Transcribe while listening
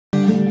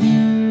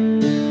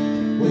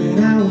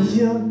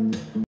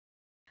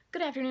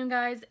Good afternoon,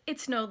 guys. It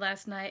snowed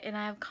last night and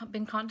I have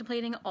been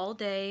contemplating all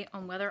day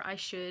on whether I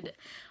should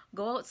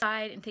go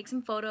outside and take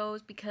some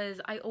photos, because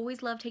I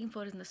always love taking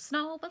photos in the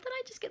snow, but then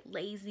I just get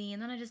lazy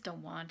and then I just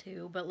don't want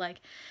to. But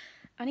like,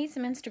 I need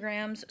some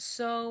Instagrams,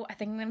 so I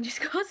think I'm gonna just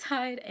go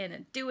outside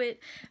and do it.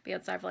 Be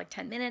outside for like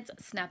 10 minutes,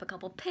 snap a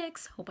couple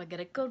pics, hope I get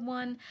a good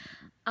one.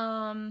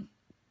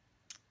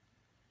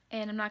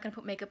 And I'm not gonna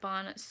put makeup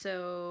on,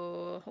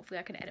 so hopefully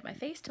I can edit my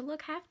face to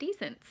look half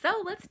decent.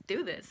 So let's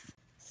do this.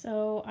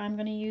 So I'm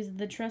gonna use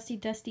the trusty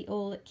dusty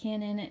old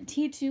Canon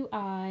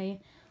T2i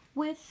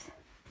with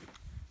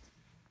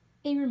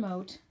a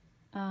remote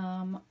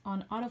on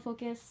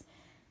autofocus.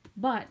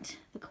 But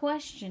the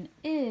question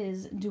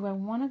is, do I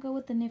want to go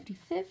with the nifty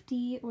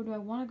 50 or do I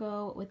want to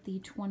go with the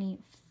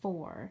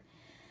 24?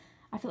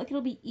 I feel like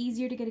it'll be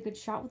easier to get a good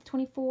shot with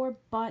 24,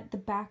 but the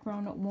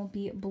background won't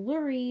be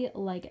blurry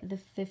like the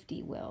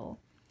 50 will.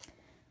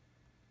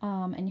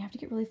 And you have to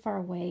get really far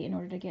away in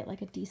order to get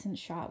like a decent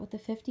shot with the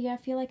 50, I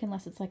feel like,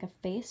 unless it's like a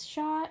face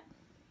shot.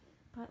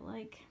 But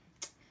like,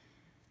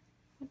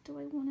 what do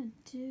I want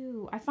to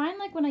do? I find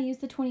like when I use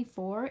the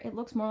 24, it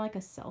looks more like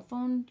a cell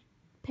phone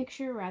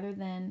picture rather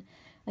than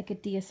like a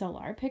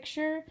DSLR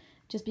picture,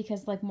 just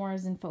because like more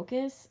is in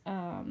focus.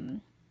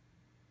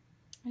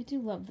 I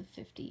do love the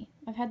 50.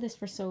 I've had this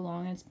for so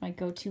long, and it's my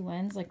go-to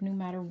lens, like no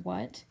matter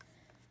what.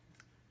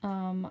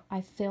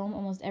 I film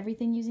almost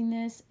everything using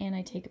this, and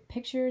I take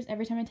pictures.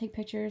 Every time I take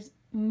pictures,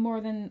 more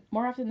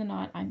often than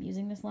not, I'm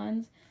using this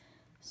lens.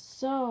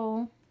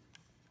 So,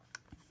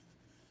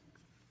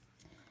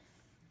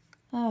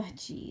 oh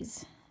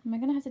geez, am I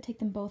gonna have to take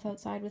them both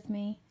outside with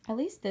me? At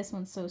least this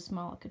one's so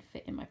small it could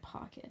fit in my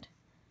pocket.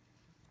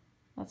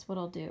 That's what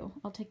I'll do.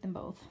 I'll take them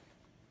both.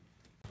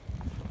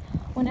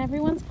 When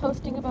everyone's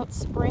posting about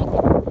spring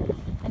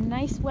and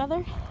nice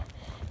weather,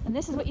 and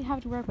this is what you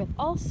have to work with.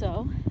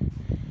 Also,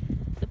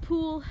 the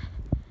pool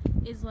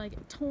is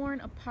like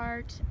torn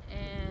apart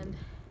and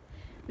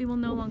we will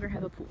no longer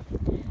have a pool.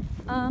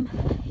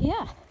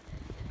 Yeah,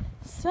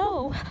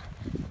 so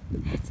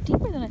it's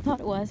deeper than I thought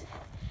it was,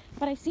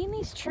 but I seen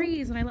these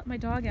trees when I let my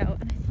dog out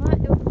and I thought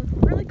it would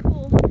look really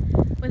cool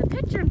with a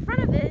picture in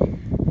front of it,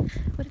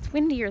 but it's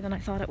windier than I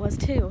thought it was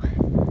too.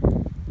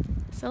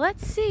 So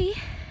let's see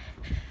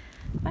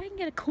if I can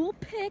get a cool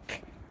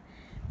pic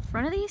in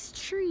front of these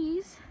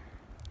trees.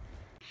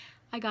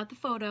 I got the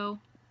photo.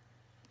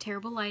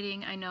 Terrible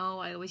lighting, I know.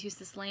 I always use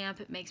this lamp.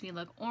 It makes me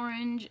look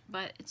orange,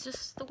 but it's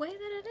just the way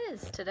that it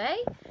is today.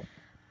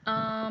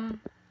 Yeah,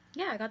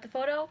 I got the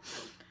photo,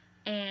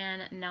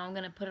 and now I'm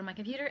gonna put it on my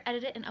computer,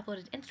 edit it, and upload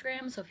it to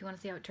Instagram. So if you want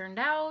to see how it turned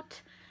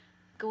out,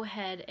 go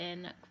ahead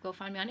and go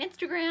find me on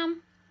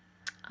Instagram.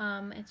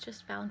 It's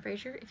just Fallon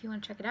Fraser if you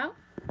want to check it out.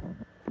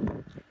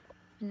 And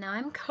now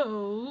I'm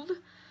cold.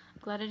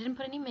 Glad I didn't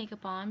put any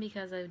makeup on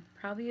because I'd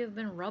probably have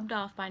been rubbed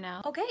off by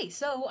now. Okay,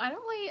 so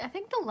I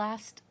think the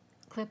last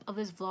clip of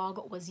this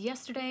vlog was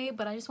yesterday,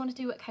 but I just wanted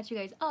to catch you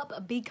guys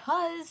up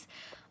because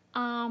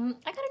I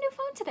got a new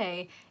phone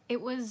today.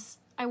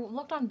 I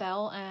looked on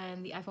Bell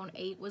and the iPhone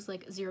 8 was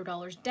like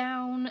 $0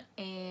 down,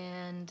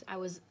 and I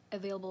was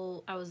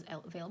eligible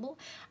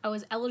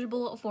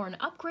for an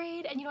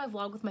upgrade. And you know, I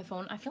vlog with my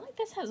phone. I feel like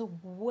this has a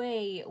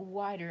way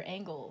wider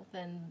angle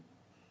than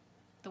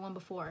the one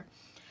before.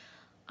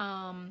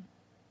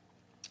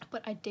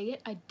 But I dig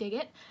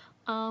it.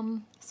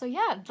 So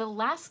yeah,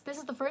 this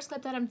is the first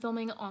clip that I'm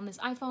filming on this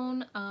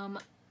iPhone.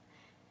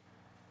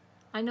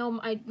 I know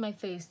my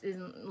face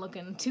isn't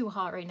looking too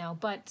hot right now,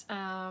 but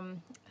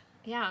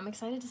yeah, I'm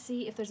excited to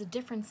see if there's a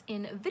difference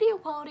in video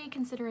quality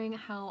considering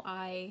how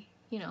I,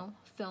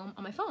 film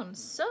on my phone.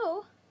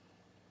 So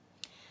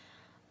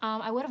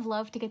I would have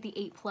loved to get the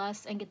 8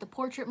 Plus and get the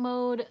portrait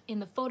mode in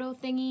the photo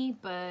thingy,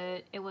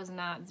 but it was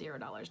not $0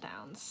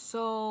 down.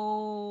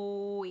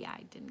 So yeah,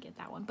 I didn't get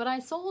that one. But I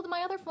sold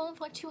my other phone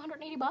for like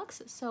 280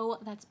 bucks, so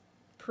that's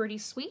pretty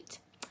sweet.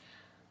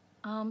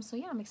 So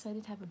yeah, I'm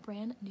excited to have a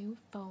brand new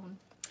phone.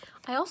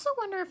 I also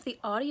wonder if the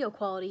audio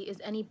quality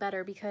is any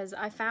better, because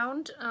I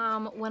found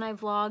when I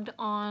vlogged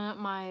on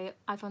my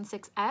iPhone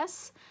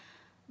 6S,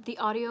 the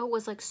audio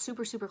was like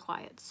super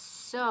quiet.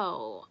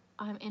 So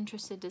I'm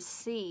interested to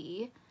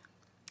see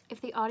if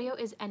the audio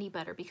is any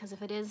better, because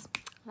if it is,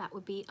 that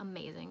would be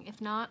amazing.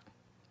 If not,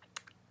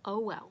 oh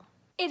well.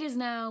 It is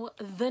now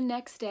the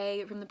next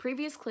day from the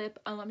previous clip.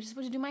 I'm just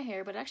supposed to do my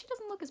hair, but it actually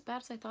doesn't look as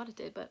bad as I thought it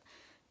did, but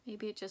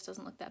maybe it just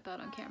doesn't look that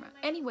bad on camera.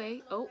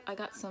 Anyway, oh, I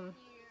got some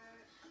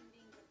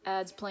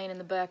ads playing in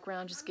the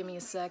background. Just give me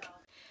a sec.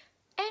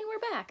 And we're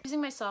back. Using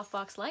my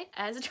softbox light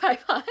as a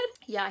tripod.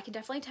 Yeah, I can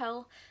definitely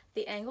tell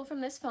the angle from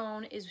this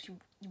phone is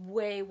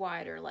way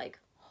wider, like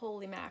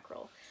holy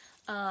mackerel.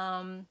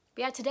 But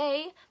yeah,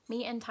 today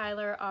me and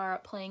Tyler are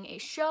playing a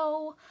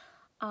show,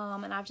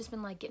 and I've just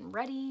been like getting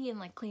ready and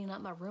like cleaning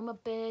up my room a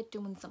bit,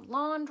 doing some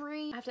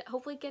laundry. I have to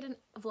hopefully get a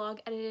vlog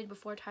edited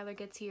before Tyler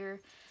gets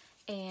here,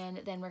 and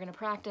then we're gonna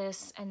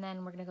practice, and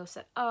then we're gonna go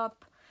set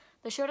up.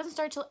 The show doesn't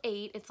start till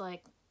 8. It's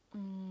like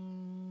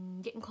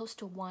getting close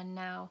to 1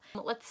 now.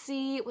 Let's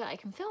see what I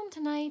can film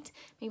tonight.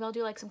 Maybe I'll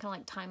do like some kind of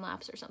like time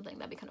lapse or something.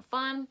 That'd be kind of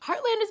fun.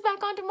 Heartland is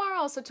back on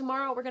tomorrow. So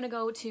tomorrow we're gonna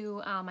go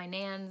to my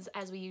nan's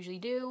as we usually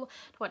do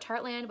to watch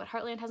Heartland, but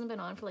Heartland hasn't been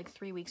on for like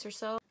 3 weeks or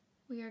so.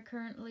 We are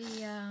currently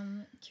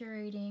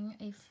curating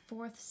a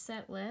 4th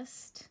set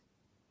list.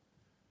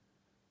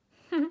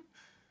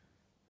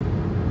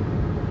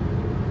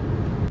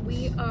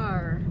 We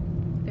are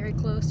very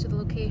close to the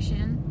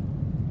location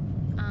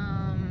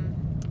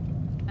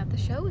that the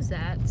show is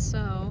at,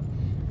 so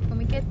when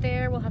we get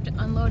there we'll have to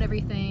unload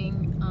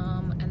everything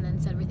and then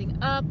set everything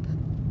up.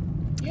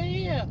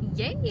 Yeah,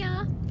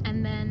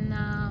 and then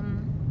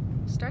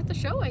start the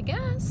show, I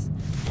guess.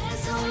 There's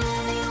so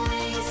many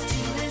ways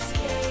to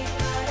escape,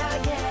 but I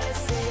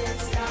guess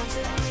it's time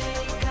to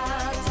wake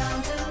up,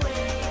 time to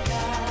wake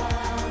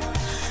up.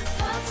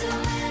 Far too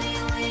many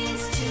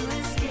ways to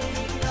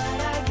escape, but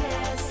I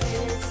guess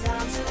it's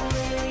time to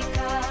wake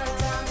up,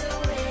 time to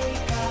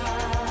wake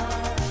up,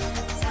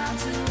 time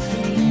to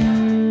wake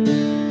up.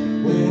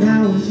 When I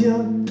was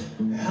young,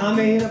 I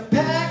made a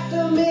pact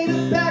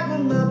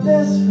with my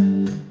best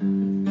friend.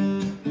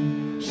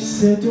 She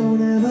said,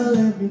 don't ever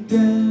let me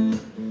down.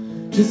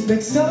 Just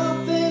make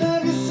something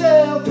of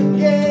yourself and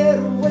get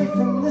away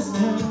from this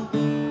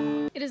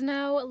town. It is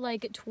now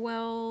like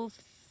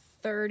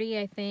 12:30,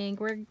 I think.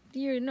 We're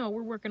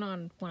working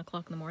on 1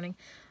 o'clock in the morning.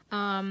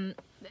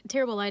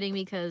 Terrible lighting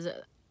because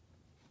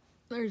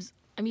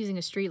I'm using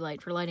a street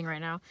light for lighting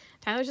right now.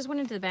 Tyler just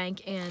went into the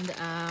bank and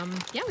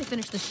yeah, we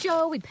finished the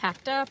show. We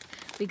packed up.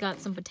 We got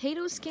some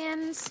potato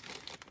skins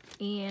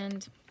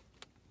and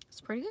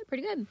it's pretty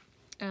good.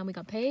 We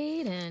got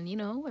paid, and you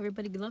know,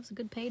 everybody loves a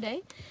good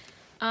payday.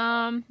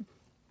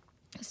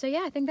 So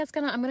yeah, I think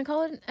I'm gonna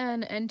call it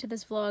an end to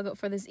this vlog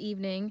for this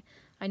evening.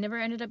 I never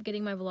ended up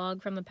getting my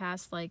vlog from the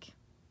past, like,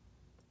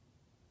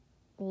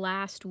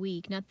 last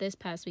week, not this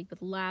past week,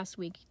 but last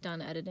week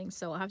done editing.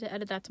 So I'll have to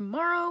edit that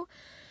tomorrow.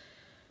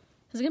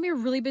 This is gonna be a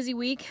really busy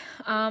week.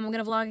 I'm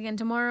gonna vlog again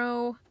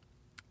tomorrow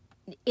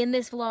in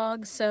this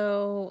vlog,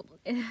 so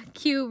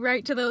cue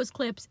right to those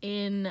clips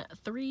in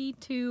 3,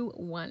 2,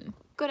 1.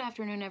 Good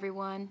afternoon,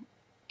 everyone.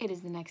 It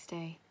is the next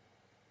day.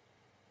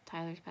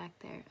 Tyler's back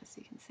there, as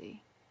you can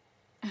see.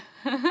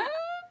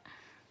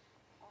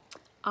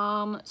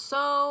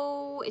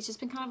 So it's just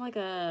been kind of like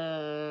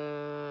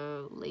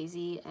a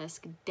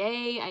lazy-esque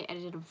day. I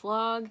edited a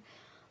vlog.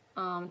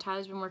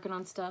 Tyler's been working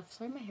on stuff.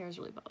 Sorry, my hair is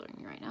really bothering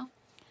me right now.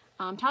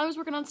 Tyler's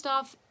working on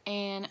stuff,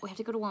 and we have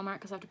to go to Walmart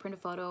because I have to print a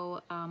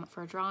photo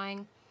for a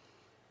drawing.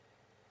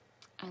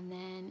 And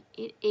then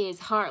it is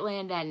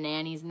Heartland at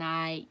Nanny's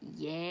night.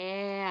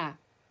 Yeah.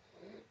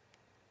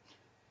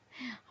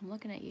 I'm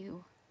looking at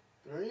you.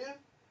 Are you?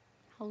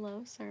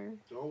 Hello, sir.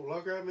 Don't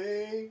look at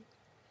me.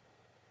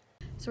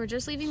 So we're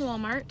just leaving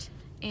Walmart,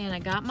 and I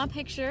got my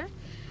picture,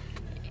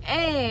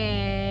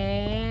 and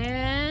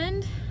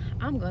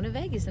I'm going to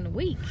Vegas in a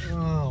week.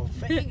 Oh,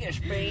 Vegas,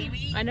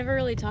 baby. I never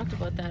really talked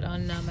about that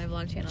on my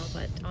vlog channel,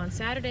 but on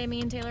Saturday,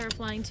 me and Taylor are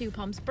flying to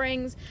Palm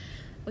Springs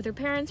with her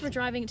parents. We're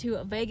driving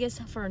to Vegas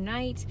for a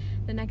night.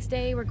 The next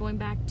day, we're going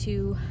back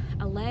to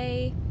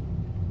LA,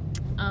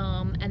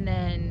 and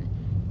then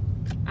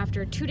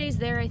after 2 days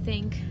there, I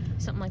think,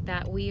 something like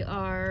that, we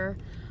are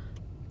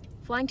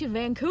flying to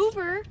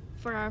Vancouver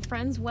for our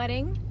friend's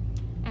wedding,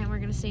 and we're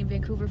gonna stay in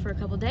Vancouver for a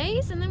couple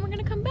days, and then we're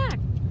gonna come back.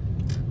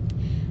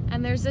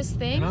 And there's this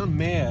thing. And I'm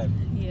mad.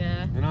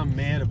 Yeah. And I'm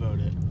mad about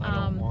it. I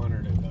don't want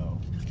her to go.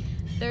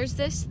 There's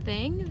this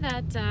thing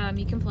that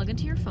you can plug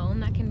into your phone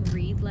that can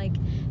read like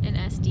an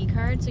SD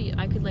card, so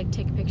I could like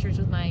take pictures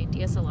with my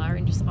DSLR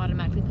and just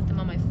automatically put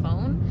them on my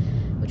phone,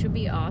 which would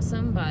be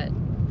awesome. But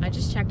I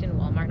just checked in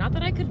Walmart. Not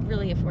that I could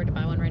really afford to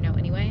buy one right now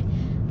anyway.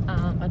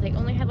 But they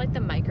only had like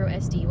the micro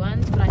SD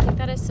ones, but I think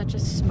that is such a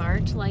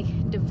smart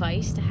like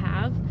device to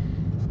have,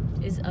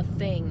 is a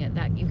thing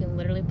that you can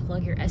literally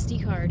plug your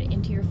SD card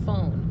into your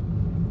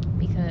phone,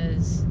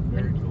 because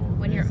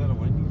when you're, I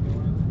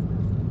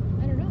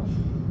don't know,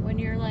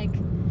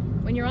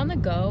 when you're on the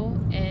go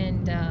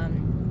and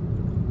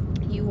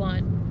you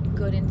want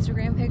good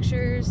Instagram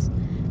pictures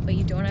but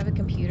you don't have a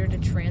computer to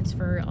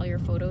transfer all your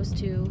photos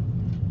to,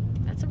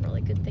 that's a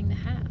really good thing to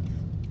have.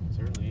 It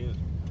certainly is.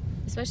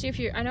 Especially if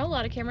you're, I know a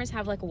lot of cameras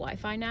have like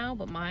Wi-Fi now,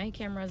 but my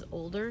camera is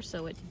older,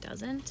 so it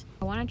doesn't.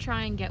 I want to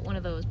try and get one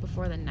of those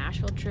before the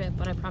Nashville trip,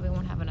 but I probably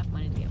won't have enough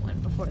money to get one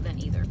before then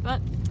either.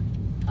 But,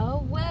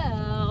 oh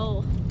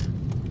well.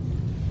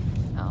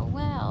 Oh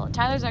well.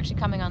 Tyler's actually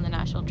coming on the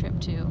Nashville trip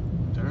too.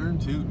 Darn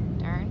tootin'.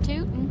 Darn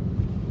tootin'.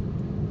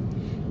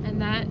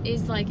 And that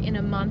is like in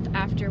a month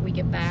after we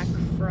get back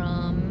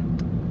from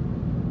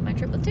my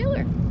trip with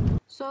Taylor.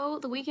 So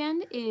the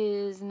weekend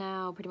is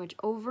now pretty much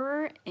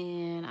over,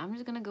 and I'm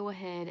just gonna go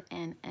ahead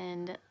and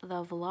end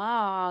the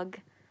vlog.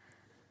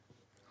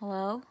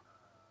 Hello?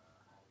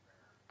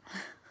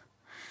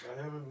 I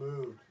haven't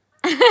moved.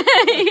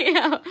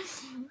 Yeah.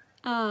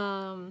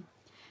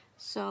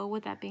 So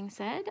with that being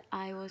said,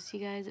 I will see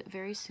you guys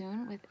very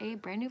soon with a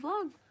brand new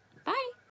vlog.